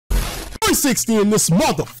360 in this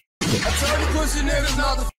mother.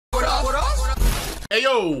 Hey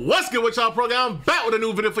yo, what's good with y'all, program? I'm back with a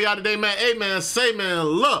new video for y'all today, man. Hey man, say man,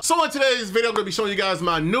 look. So in today's video, I'm gonna be showing you guys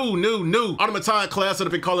my new AUTOMATON class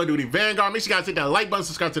setup in Call of Duty Vanguard. Make sure you guys hit that like button,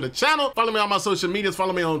 subscribe to the channel, follow me on my social medias,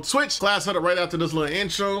 follow me on Twitch. Class setup right after this little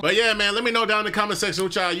intro. But yeah, man, let me know down in the comment section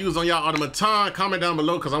what y'all use on y'all AUTOMATON. Comment down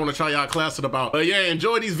below, cause I wanna try y'all class setup out. But yeah,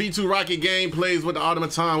 enjoy these V2 rocket gameplays with the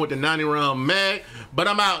AUTOMATON with the 90 round mag. But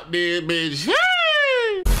I'm out there, bitch.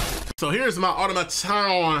 Hey! So here's my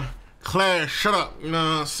AUTOMATON class, shut up, you know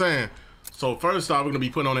what I'm saying? So first off, we're gonna be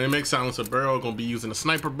putting on an MX silencer barrel, gonna be using a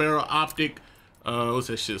sniper barrel, optic, what's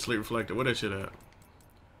that shit, slate reflector, where that shit at?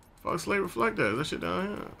 Fuck slate reflector, is that shit down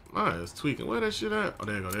here? Nah, it's tweaking, where that shit at? Oh,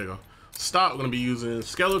 there you go, there you go. Stock, we're gonna be using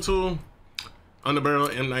skeletal, underbarrel,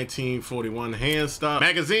 M1941 hand stock.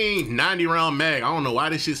 Magazine, 90 round mag. I don't know why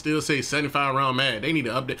this shit still say 75 round mag. They need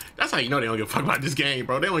to update. That's how you know they don't give a fuck about this game,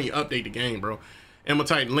 bro. They don't even update the game, bro.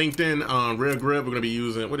 Tight LinkedIn, rear grip, we're gonna be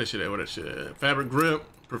using, what that shit at, fabric grip,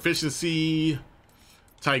 proficiency,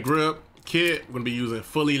 tight grip, kit, we're gonna be using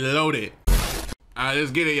fully loaded. Alright,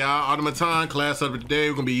 let's get it, y'all. AUTOMATON class of the day,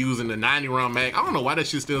 we're gonna be using the 90 round mag. I don't know why that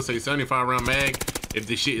shit still say 75 round mag if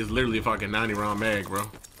this shit is literally a fucking 90 round mag, bro.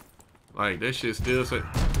 Like, that shit still say,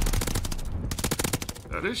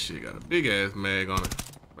 now, this shit got a big ass mag on it.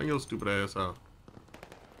 Bring your stupid ass out.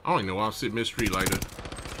 I don't even know why I'm sitting mid-street like that.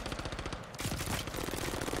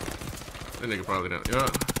 That nigga probably down. Yeah, no,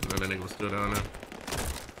 that nigga was still down there.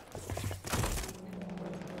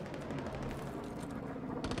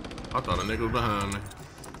 I thought a nigga was behind me.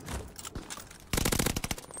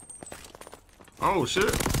 Oh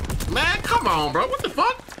shit. Man, come on, bro. What the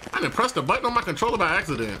fuck? I didn't press the button on my controller by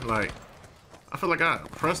accident. Like, I feel like I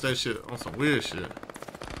pressed that shit on some weird shit.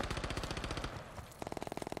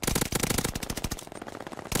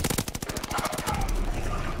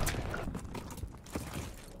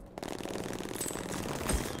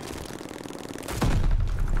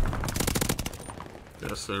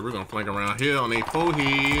 Yes, sir. We're gonna flank around here on a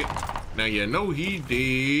forehead. Now you know he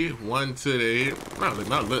did one to the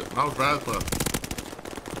not lip. I was right for.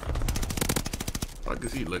 What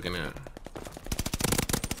is he looking at?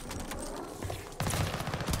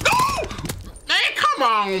 No! Man, come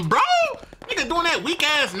on, bro! Nigga doing that weak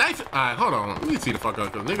ass knife. Alright, hold on. Let me see the fuck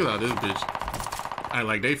up, cause niggas out this bitch. I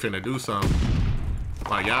like they finna do something.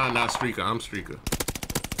 Like y'all not streaker, I'm streaker.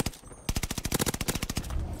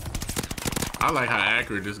 I like how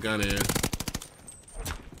accurate this gun is.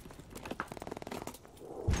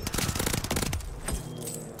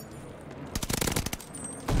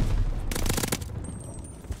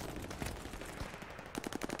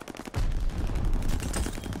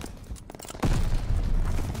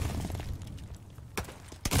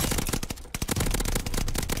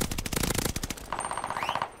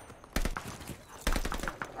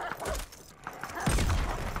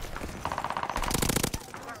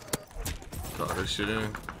 This shit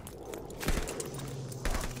in.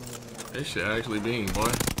 This shit actually beam,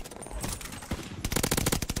 boy.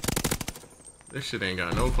 This shit ain't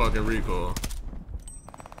got no fucking recoil.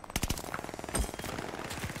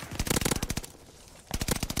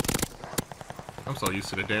 I'm so used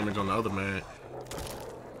to the damage on the other man.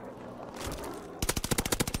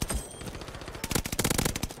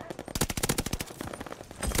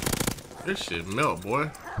 This shit melt, boy.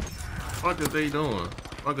 What the fuck is they doing?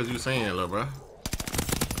 What is you saying, little bro?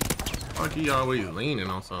 Fuck, he always leaning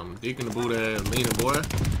on something. Dick in the boot ass leaning, boy.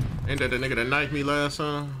 Ain't that the nigga that knifed me last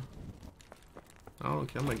time? I don't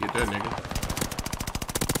care. I'm gonna get that nigga.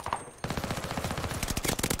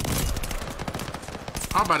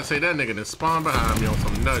 I'm about to say that nigga that spawned behind me on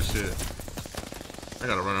some nut shit. I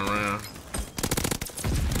gotta run around.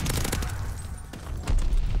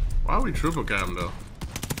 Why are we triple capping though?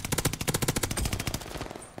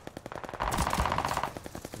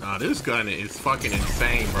 Nah, this gun is fucking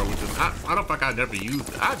insane, bro. Which is I don't think I'd never use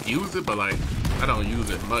it. I've used it, but like I don't use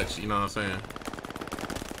it much. You know what I'm saying?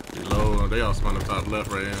 Reload. They all spawn up top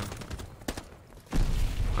left right here.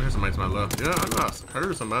 I hear somebody to my left. Yeah, I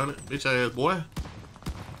heard somebody. Bitch ass boy.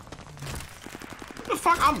 What the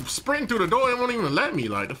fuck? I'm sprinting through the door and won't even let me.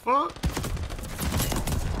 Like the fuck?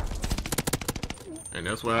 And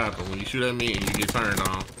that's what happens when you shoot at me and you get turned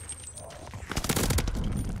on.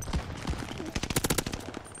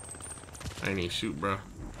 I ain't even shoot, bro.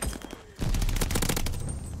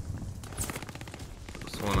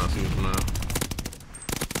 This one I see from now.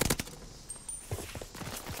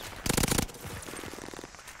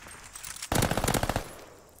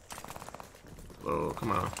 Oh,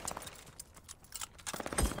 come on.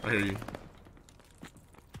 I hear you.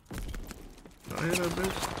 I hear that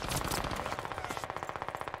bitch.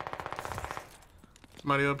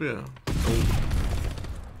 Somebody up here. Oh.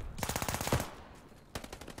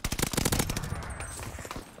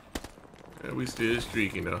 Yeah, we still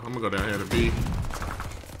streaking though. I'm gonna go down here to B.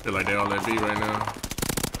 Feel like they all at B right now.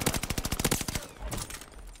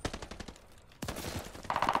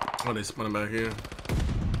 Oh, they spun back here.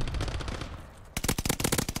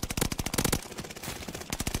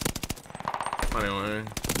 Somebody on A.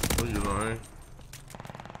 Who you on A?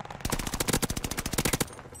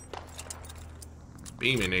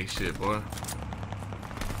 Beaming that shit, boy.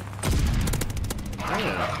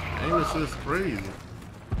 Damn, aim assist crazy.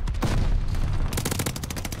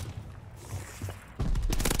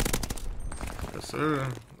 Yes, sir.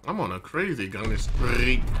 I'm on a crazy gun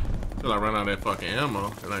streak till I run out of that fucking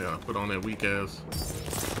ammo, and I gotta put on that weak ass.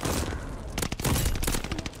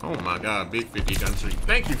 Oh my god, big 50 gun streak.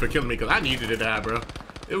 Thank you for killing me, cause I needed to die, bro.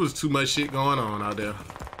 It was too much shit going on out there.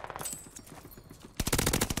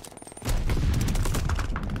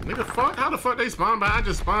 Nigga, fuck, how the fuck they spawn by? I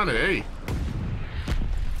just spawned at A.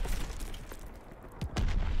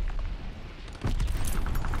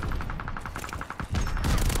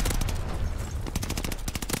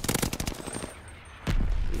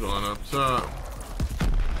 We going up top.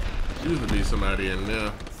 Used to be somebody in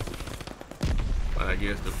there. But I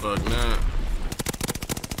guess the fuck not.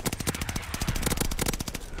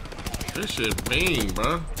 This shit beam,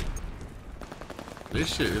 bro.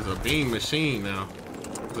 This shit is a beam machine now.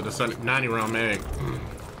 With a 90 round mag.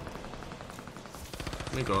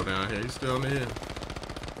 Let me go down here. He's still in here.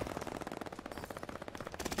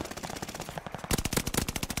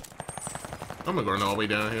 I'm gonna go all the way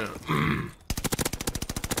down here.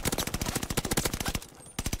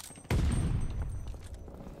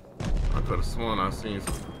 I could have sworn I seen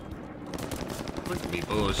some. Look at me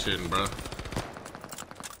bullshitting, bro.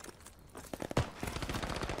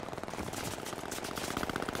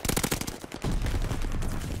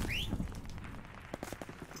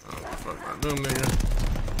 Them nigga.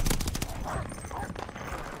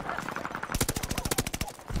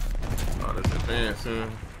 Oh, that's advancing.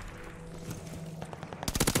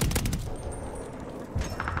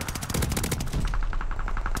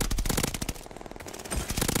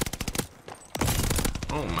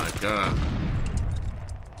 Oh my god.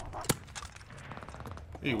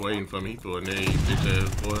 He waiting for me for a nade, bitch ass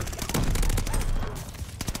boy.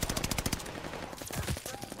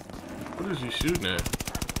 What is he shooting at?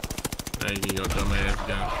 Now you get your dumb ass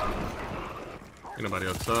down. Ain't nobody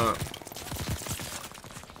up top.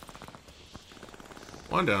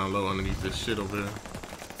 One down low underneath this shit over here.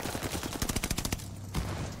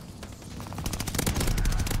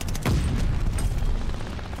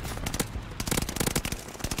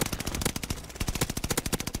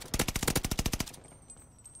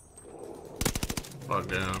 Fuck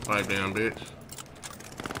down, fight down, bitch.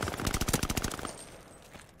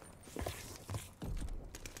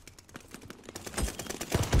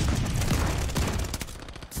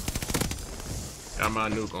 Got my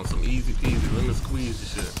nuke on some easy peasy, let me squeeze the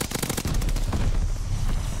shit.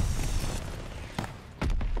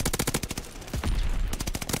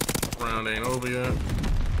 Round ain't over yet.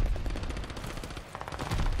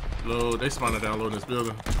 Load, they spawning down low in this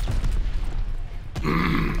building.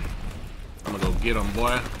 I'm gonna go get them,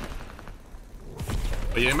 boy.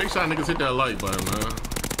 But yeah, make sure niggas hit that like button, man.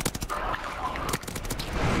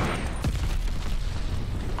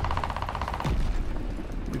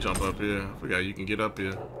 Jump up here. I forgot you can get up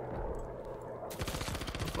here.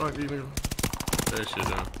 Fuck these niggas. That shit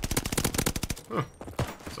down. Huh.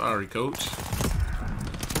 Sorry, coach.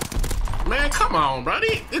 Man, come on, bro.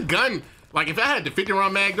 This gun, like if I had the 50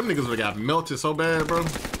 round mag, them niggas would've got melted so bad, bro.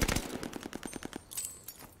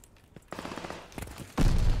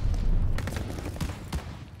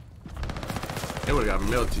 They would've got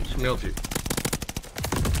melted.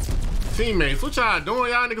 Teammates, what y'all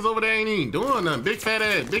doing? Y'all niggas over there ain't even doing nothing. Big fat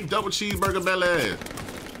ass, big double cheeseburger belly ass.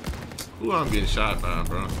 Who I'm getting shot by,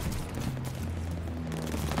 bro?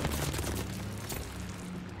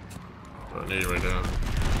 Oh, there right now.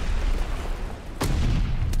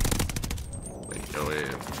 Make your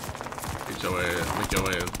ass. Get your ass. Make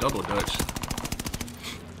your ass double dutch.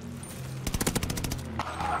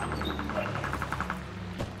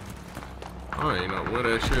 I ain't know where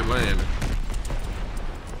that shit landed.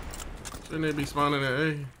 Shouldn't they be spawning at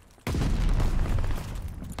A?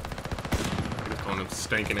 Just on them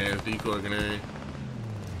stinking ass decoy grenade.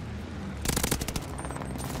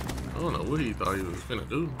 I don't know what he thought he was finna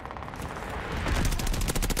do.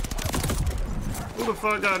 Who the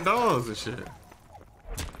fuck got dogs and shit?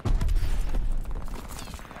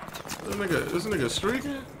 This nigga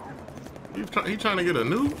streaking? He trying to get a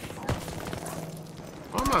nuke?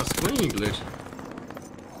 Why my screen glitching?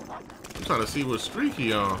 I'm trying to see what streak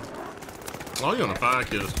he on. Oh, he on a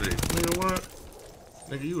 5-kill streak. Nigga, what?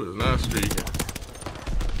 Nigga, you is not streaking.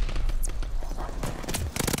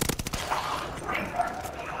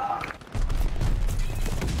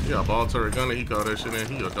 He got ball turret gunner. He called that shit in.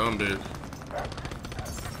 He a dumb bitch.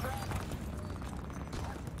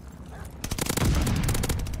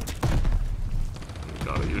 He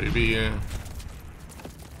called a UAV in.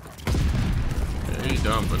 Yeah, he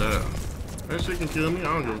dumb for that. That shit can kill me. I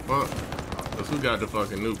don't give a fuck. Cause who got the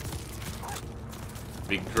fucking nuke?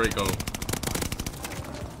 Big Draco.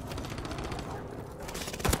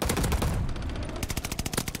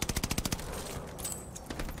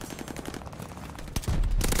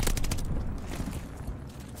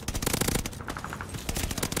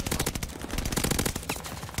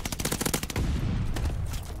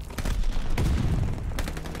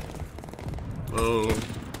 Oh.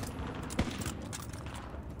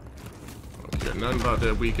 Don't care nothing about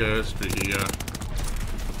that weak ass streak he got.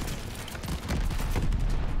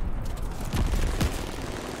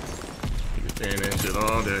 Saying that shit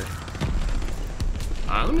all day.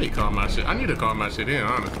 Alright, let me call my shit. I need to call my shit in,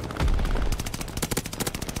 honestly.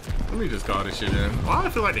 Let me just call this shit in. Why I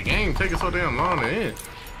feel like the game taking so damn long to end?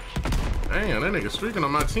 Damn, that nigga streaking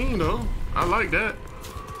on my team though. I like that.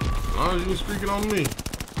 As long as you streaking on me.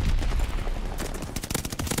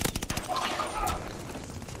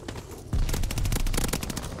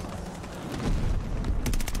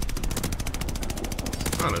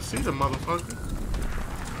 Trying to see the motherfucker.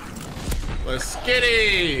 Let's get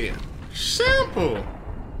it. Simple.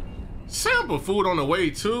 Simple food on the way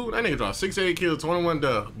too. That nigga dropped 68 kills, 21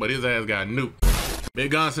 dubs, but his ass got nuked.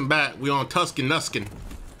 Big Gonson back. We on Tuscan Nuskin.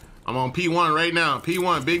 I'm on P1 right now.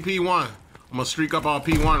 P1, big P1. I'm gonna streak up all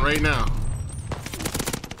P1 right now.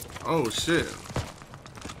 Oh shit.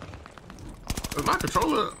 Is my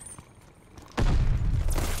controller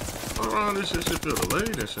all around this shit feel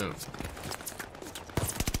delayed and shit.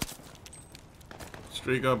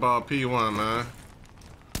 Streak up all P1, man.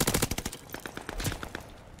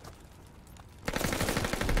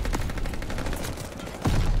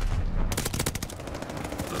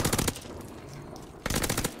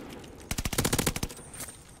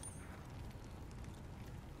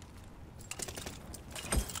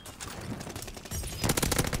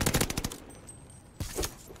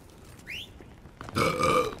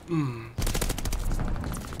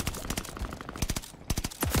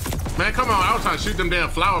 Man, come on, I was trying to shoot them damn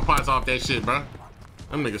flower pots off that shit, bro.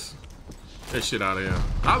 Them niggas, that shit out of here.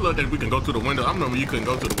 I love that we can go through the window. I remember you couldn't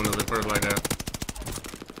go through the windows at first like that.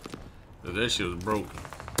 Cause that shit was broke.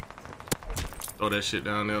 Throw that shit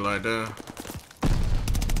down there like that.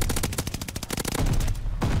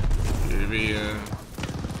 Yeah.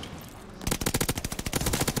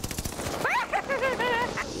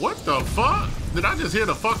 What the fuck? Did I just hear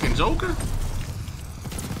the fucking Joker?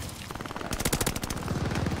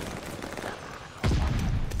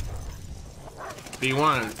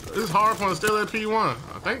 P1. It's hard for him to steal at P1.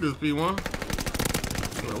 I think this P1.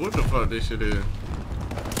 What the fuck this shit is?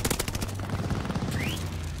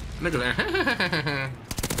 Niggas.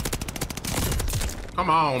 Come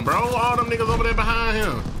on, bro. All them niggas over there behind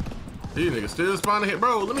him. These niggas still spawning here.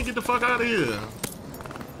 Bro, let me get the fuck out of here.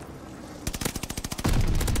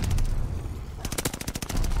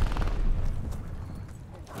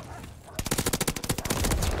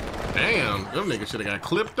 Damn, them niggas should have got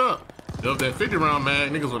clipped up. If that 50 round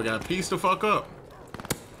mag, niggas would have got pieced the fuck up.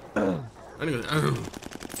 That niggas,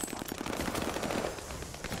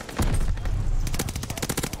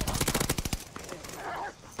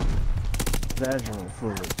 Vaginal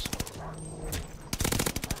fluids.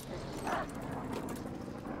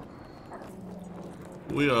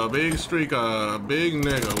 We a big streaker, big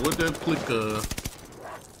nigga with that plicker.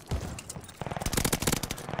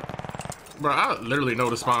 Bro, I literally know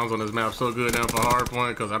the spawns on this map so good now for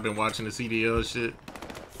hardpoint because I've been watching the CDL shit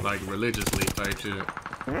like religiously type shit.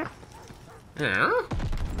 Yeah.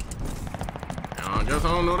 I guess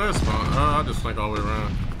I don't know that spawn. I'll just flank all the way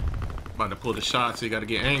around. About to pull the shots, so you gotta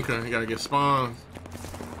get anchor, you gotta get spawns.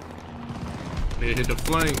 They hit the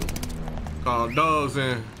flank, call dogs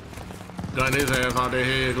in, gun his ass on their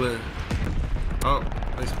head. Look. Oh,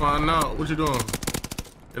 they spawned out. What you doing?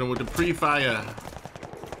 Hit him with the pre-fire.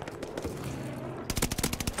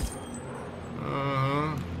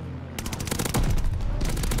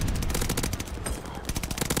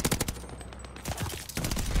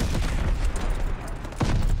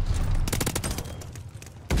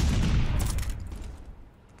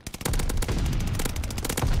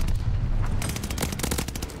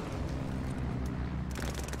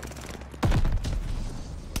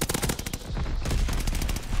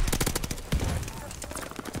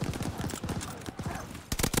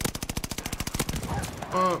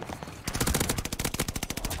 fuck?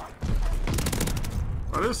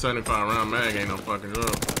 Oh, this 75 round mag ain't no fucking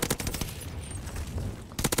good.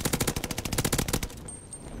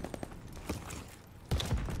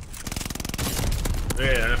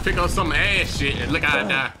 Yeah, pick up some ass shit and look how I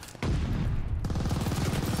die.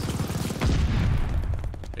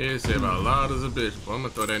 It said about loud as a bitch, but I'm gonna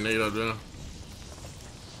throw that nade up there.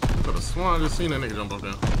 Could have sworn I just seen that nigga jump up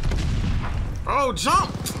there. Oh,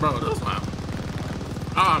 jump! Bro, this one.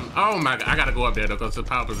 Oh my god, I gotta go up there though, because it's a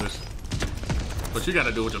power position. But you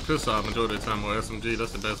gotta do it with your pistol off majority of the time or SMG.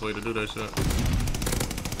 That's the best way to do that shit.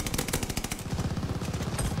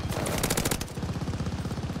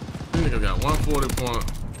 These niggas got 140 point.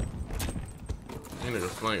 These niggas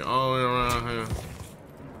flank all the way around here.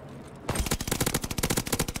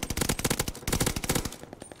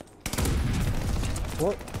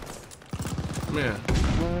 What? Come here.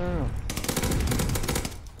 No.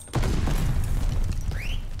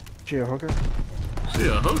 She a hooker? She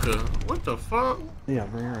a hooker? What the fuck? Yeah,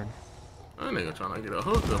 bring her in. That nigga trying to get a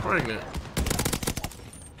hooker pregnant.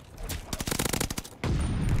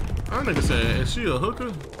 That nigga said, is she a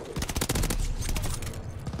hooker?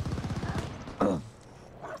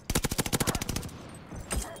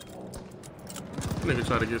 That nigga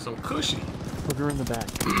try to get some cushy. Put her in the back.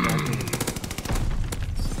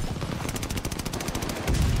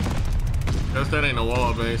 Guess that ain't a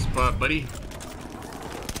wall-based spot, buddy.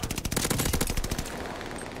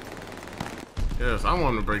 Yes, I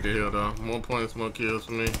want him to break the hill though. More points, more kills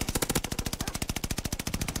for me.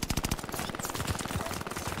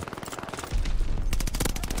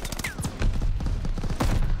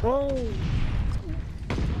 Oh!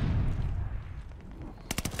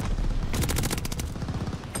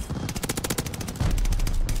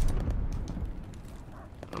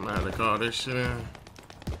 I'm gonna have to call this shit in.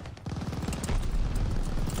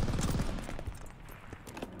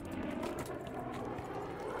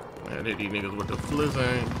 Man, hit these niggas with the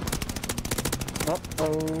flizzing. Uh-oh.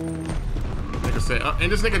 Nigga said,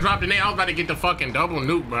 and this nigga dropped the nade. I was about to get the fucking double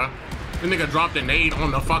nuke, bro. This nigga dropped the nade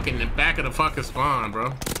on the back of the fucking spawn,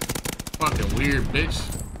 bro. Fucking weird bitch.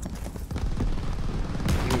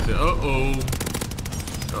 He said, uh-oh.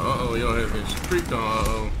 Uh-oh, yo has been streaked on,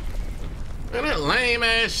 uh-oh. Man, that lame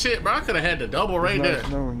ass shit, bro. I could have had the double right there.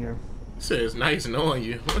 Nice knowing you. He said, it's nice knowing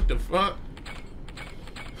you. What the fuck?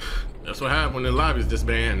 That's what happened when the lobby's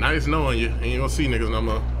disbanded. Nice knowing you. And you gonna see niggas no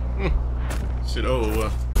more. Shit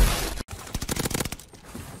over.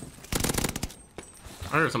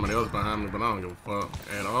 I heard somebody else behind me, but I don't give a fuck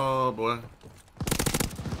at all, boy.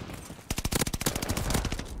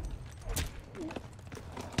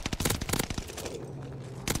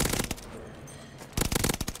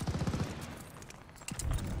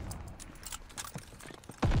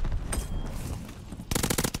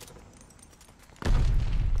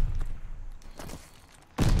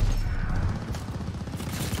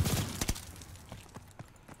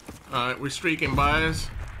 Alright, we're streaking, boys.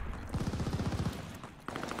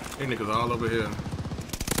 These niggas all over here.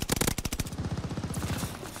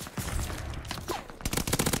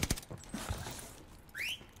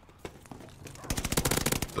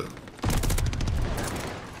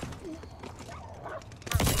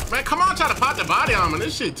 Man, come on, try to pop the body armor.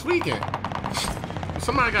 This shit tweaking.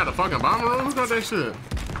 Somebody got a fucking bomber room? Who got that shit?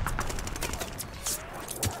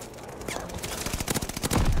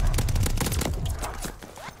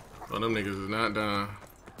 Oh, them niggas is not done.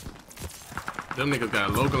 Them niggas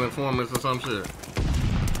got local informants or some shit.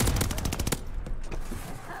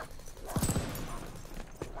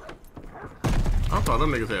 I thought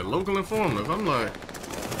them niggas had local informants. I'm like,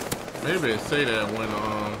 maybe say that when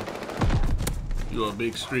you're a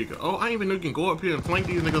big streaker. Oh, I even know you can go up here and flank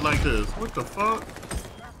these niggas like this. What the fuck?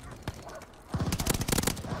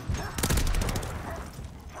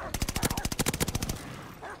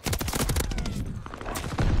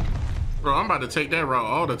 Bro, I'm about to take that route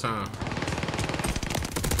all the time.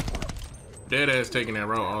 Dead ass taking that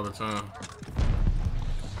route all the time.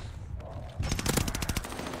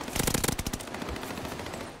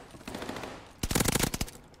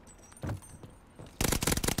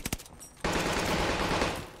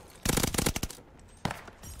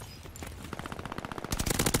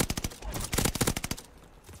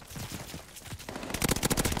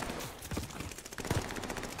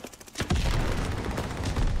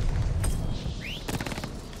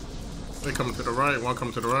 They coming to the right, one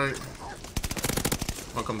coming to the right.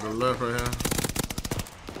 One coming to the left right here.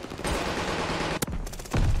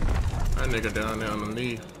 That nigga down there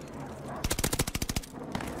underneath.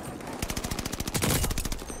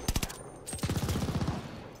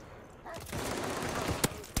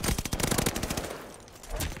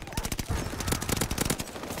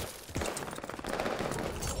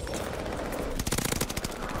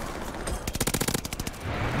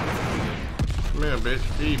 bitch.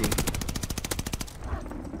 Feed me.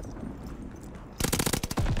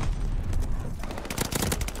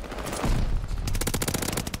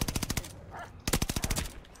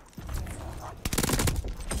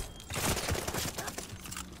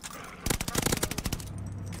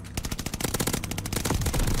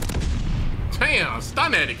 Damn,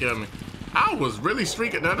 stun had to kill me. I was really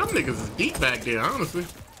streaking. Now, them niggas is deep back there, honestly.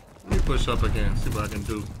 Let me push up again, see what I can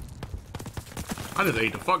do. I just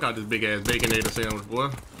ate the fuck out this big ass baconator sandwich, boy.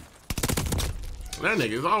 That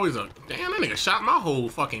nigga is always a... Damn, that nigga shot my whole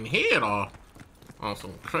fucking head off. On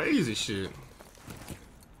some crazy shit.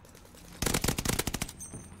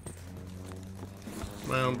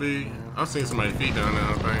 Round B. I've seen somebody's feet down there,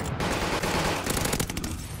 I think.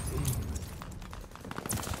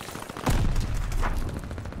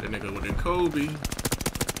 That nigga with the Kobe.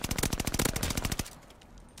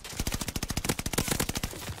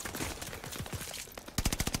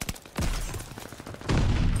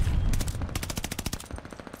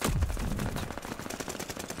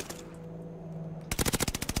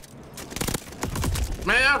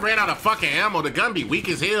 Man, I ran out of fucking ammo. The gun be weak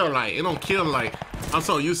as hell. Like, it don't kill. Like, I'm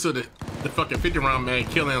so used to the fucking 50 round mag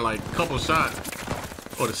killing like a couple shots.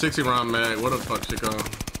 Or the 60 round mag. What the fuck shit called?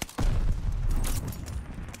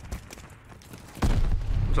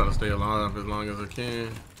 I'm trying to stay alive as long as I can.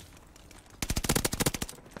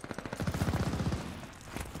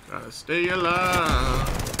 Try to stay alive.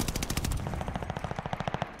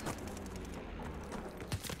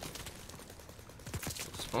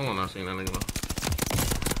 Spawn, I seen that nigga.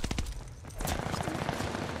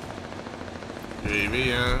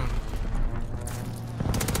 Yeah.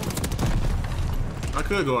 I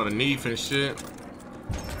could go underneath and shit.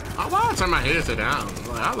 Why I turn my headset down?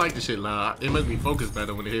 Like, I like the shit loud. It makes me focus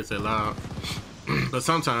better when the headset loud. But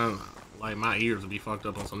sometimes, like, my ears will be fucked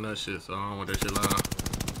up on some nut shit, so I don't want that shit loud.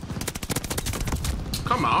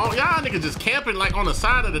 Come on, y'all niggas just camping like on the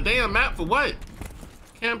side of the damn map for what?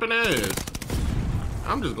 Camping ass.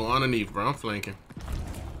 I'm just going underneath, bro. I'm flanking.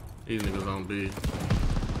 These niggas on B.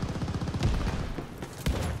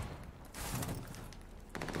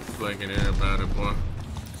 Flanking everybody, boy.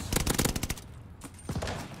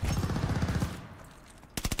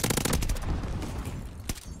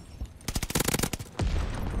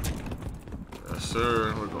 Yes,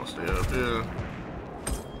 sir. We're gonna stay up here.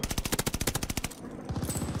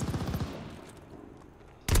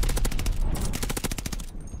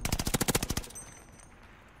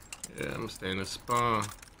 Yeah, I'm staying in spawn.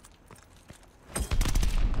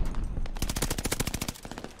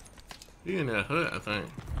 He in that hut, I think.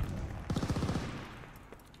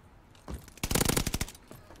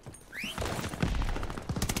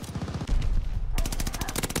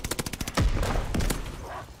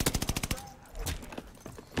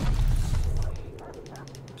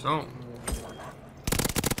 So,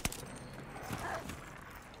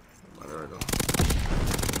 there we go.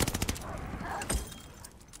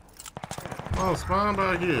 Oh, spawn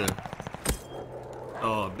back here.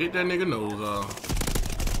 Oh, bit that nigga nose off.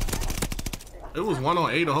 It was 1 on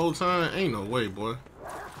 8 the whole time. Ain't no way, boy.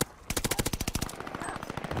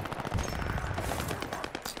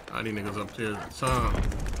 All these niggas up there at the top.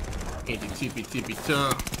 Ain't the tippy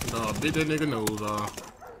top. No, bit that nigga nose off.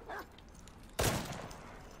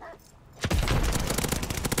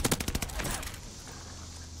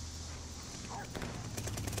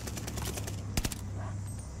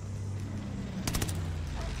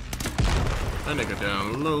 That nigga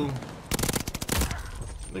down low.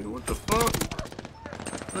 Nigga, what the fuck?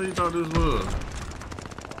 What you thought this was?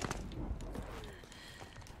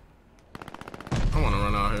 I wanna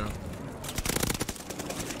run out here.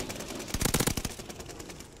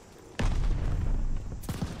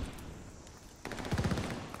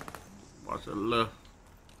 Watch the left.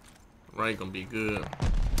 Right gonna be good.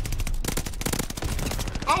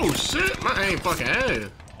 Oh shit, my aim fucking ass.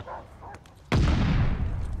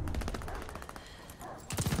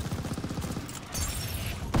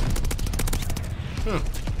 Huh.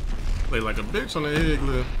 Play like a bitch on the egg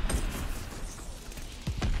lift.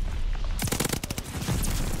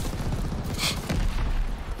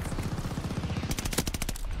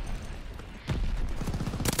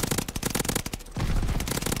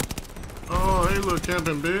 Oh, hey little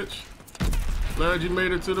camping bitch. Glad you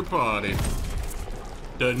made it to the party.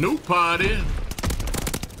 The new party.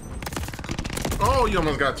 Oh, you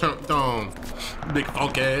almost got turned on. Big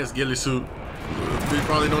funk ass ghillie suit. We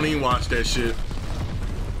probably don't even watch that shit.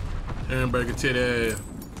 Hamburger tit ass.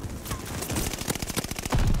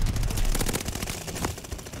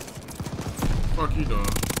 Fuck you doing?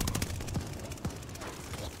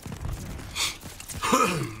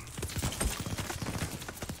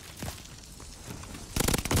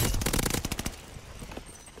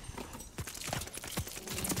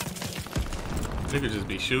 Niggas just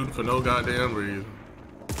be shooting for no goddamn reason.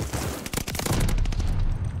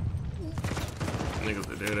 Niggas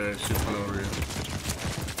are dead ass shooting for no reason.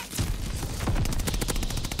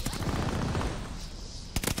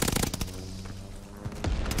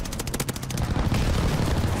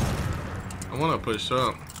 I wanna push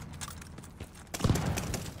up.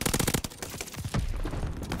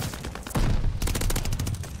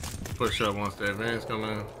 Push up once the advance come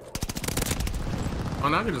in. Oh,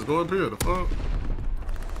 now I can just go up here. The fuck?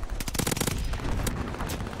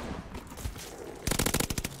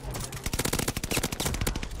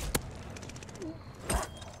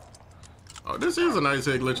 Oh, this is a nice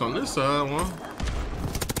head glitch on this side, one.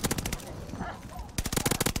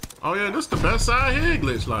 Oh yeah, this the best side head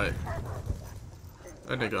glitch, like.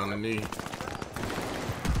 That nigga on the knee.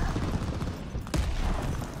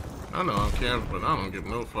 I know I'm camera, but I don't give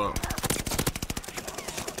no fuck.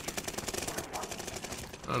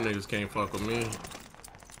 Them niggas can't fuck with me.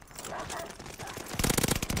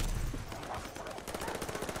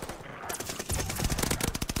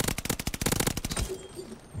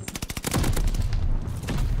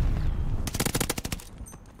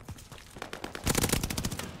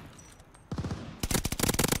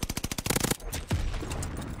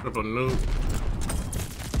 Triple nuke.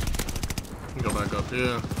 Go back up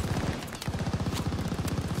here.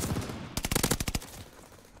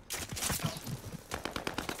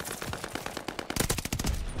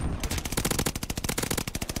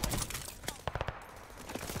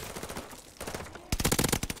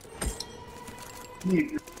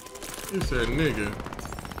 You said nigga.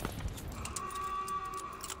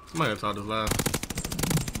 Somebody taught this loud.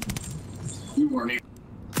 You weren't even.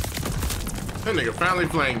 That nigga finally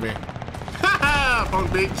flanked me. Ha ha! Punk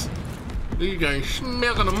bitch. You gang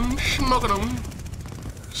smoking them, smoking them,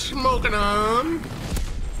 smoking them.